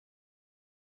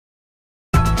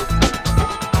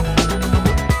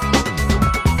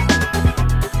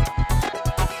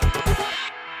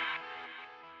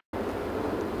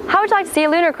How would you like to see a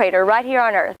lunar crater right here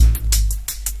on Earth?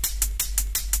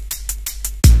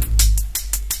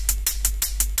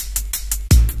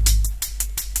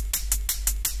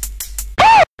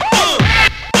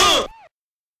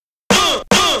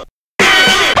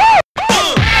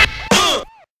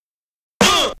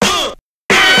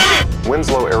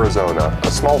 Winslow, Arizona, a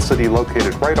small city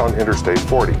located right on Interstate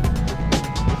 40.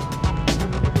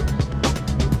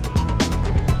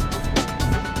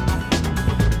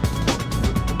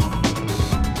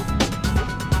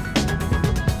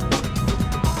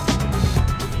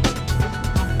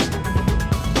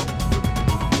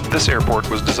 This airport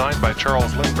was designed by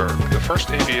Charles Lindbergh, the first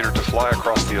aviator to fly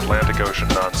across the Atlantic Ocean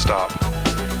non-stop.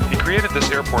 He created this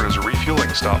airport as a refueling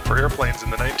stop for airplanes in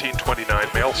the 1929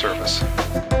 mail service.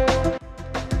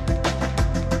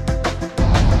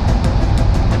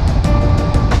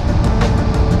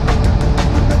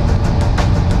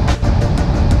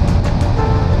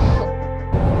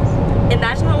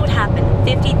 Imagine what would happen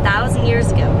 50,000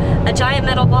 years ago. A giant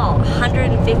metal ball,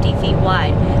 150 feet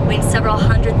wide, weighing several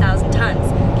 100,000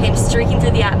 tons, came streaking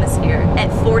through the atmosphere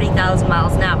at 40,000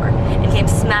 miles an hour and came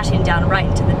smashing down right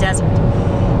into the desert.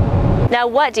 Now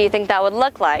what do you think that would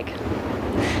look like?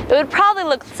 It would probably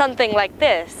look something like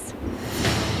this.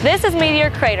 This is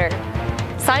Meteor Crater.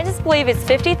 Scientists believe it's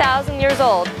 50,000 years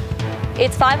old.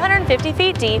 It's 550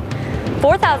 feet deep,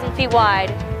 4,000 feet wide,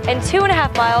 and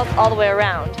 2.5 miles all the way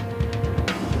around.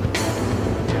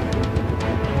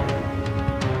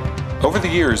 Over the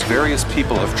years, various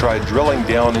people have tried drilling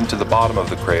down into the bottom of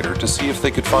the crater to see if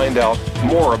they could find out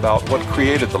more about what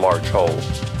created the large hole.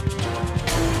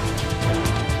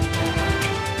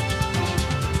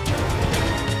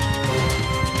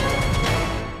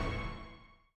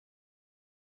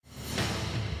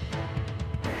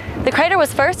 The crater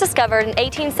was first discovered in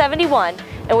 1871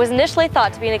 and was initially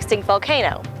thought to be an extinct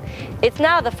volcano. It's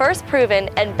now the first proven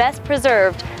and best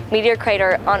preserved meteor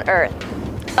crater on Earth.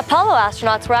 Apollo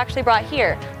astronauts were actually brought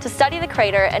here to study the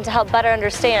crater and to help better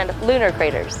understand lunar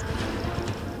craters.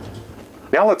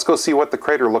 Now let's go see what the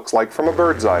crater looks like from a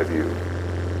bird's eye view.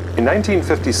 In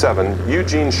 1957,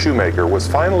 Eugene Shoemaker was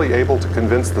finally able to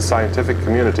convince the scientific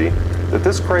community that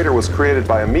this crater was created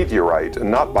by a meteorite and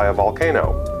not by a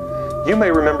volcano. You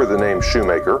may remember the name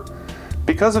Shoemaker.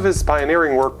 Because of his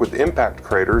pioneering work with impact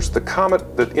craters, the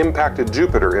comet that impacted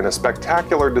Jupiter in a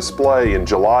spectacular display in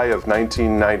July of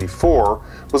 1994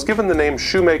 was given the name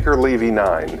Shoemaker-Levy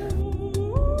 9.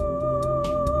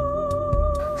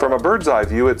 From a bird's eye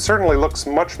view, it certainly looks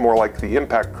much more like the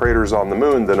impact craters on the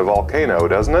moon than a volcano,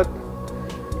 doesn't it?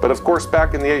 But of course,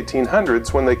 back in the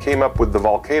 1800s, when they came up with the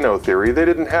volcano theory, they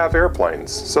didn't have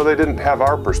airplanes, so they didn't have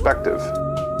our perspective.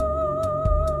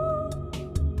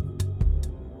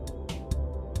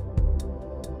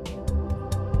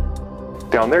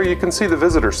 Down there you can see the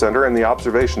visitor center and the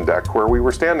observation deck where we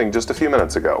were standing just a few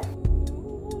minutes ago.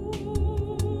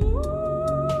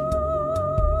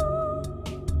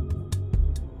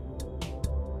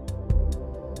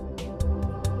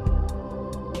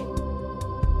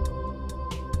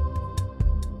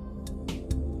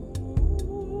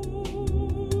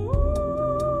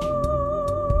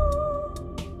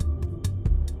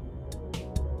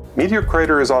 Meteor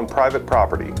Crater is on private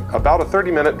property, about a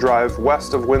 30-minute drive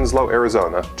west of Winslow,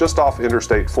 Arizona, just off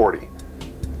Interstate 40.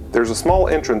 There's a small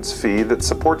entrance fee that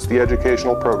supports the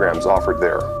educational programs offered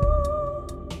there.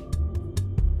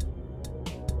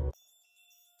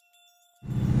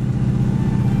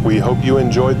 We hope you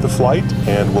enjoyed the flight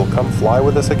and will come fly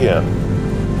with us again.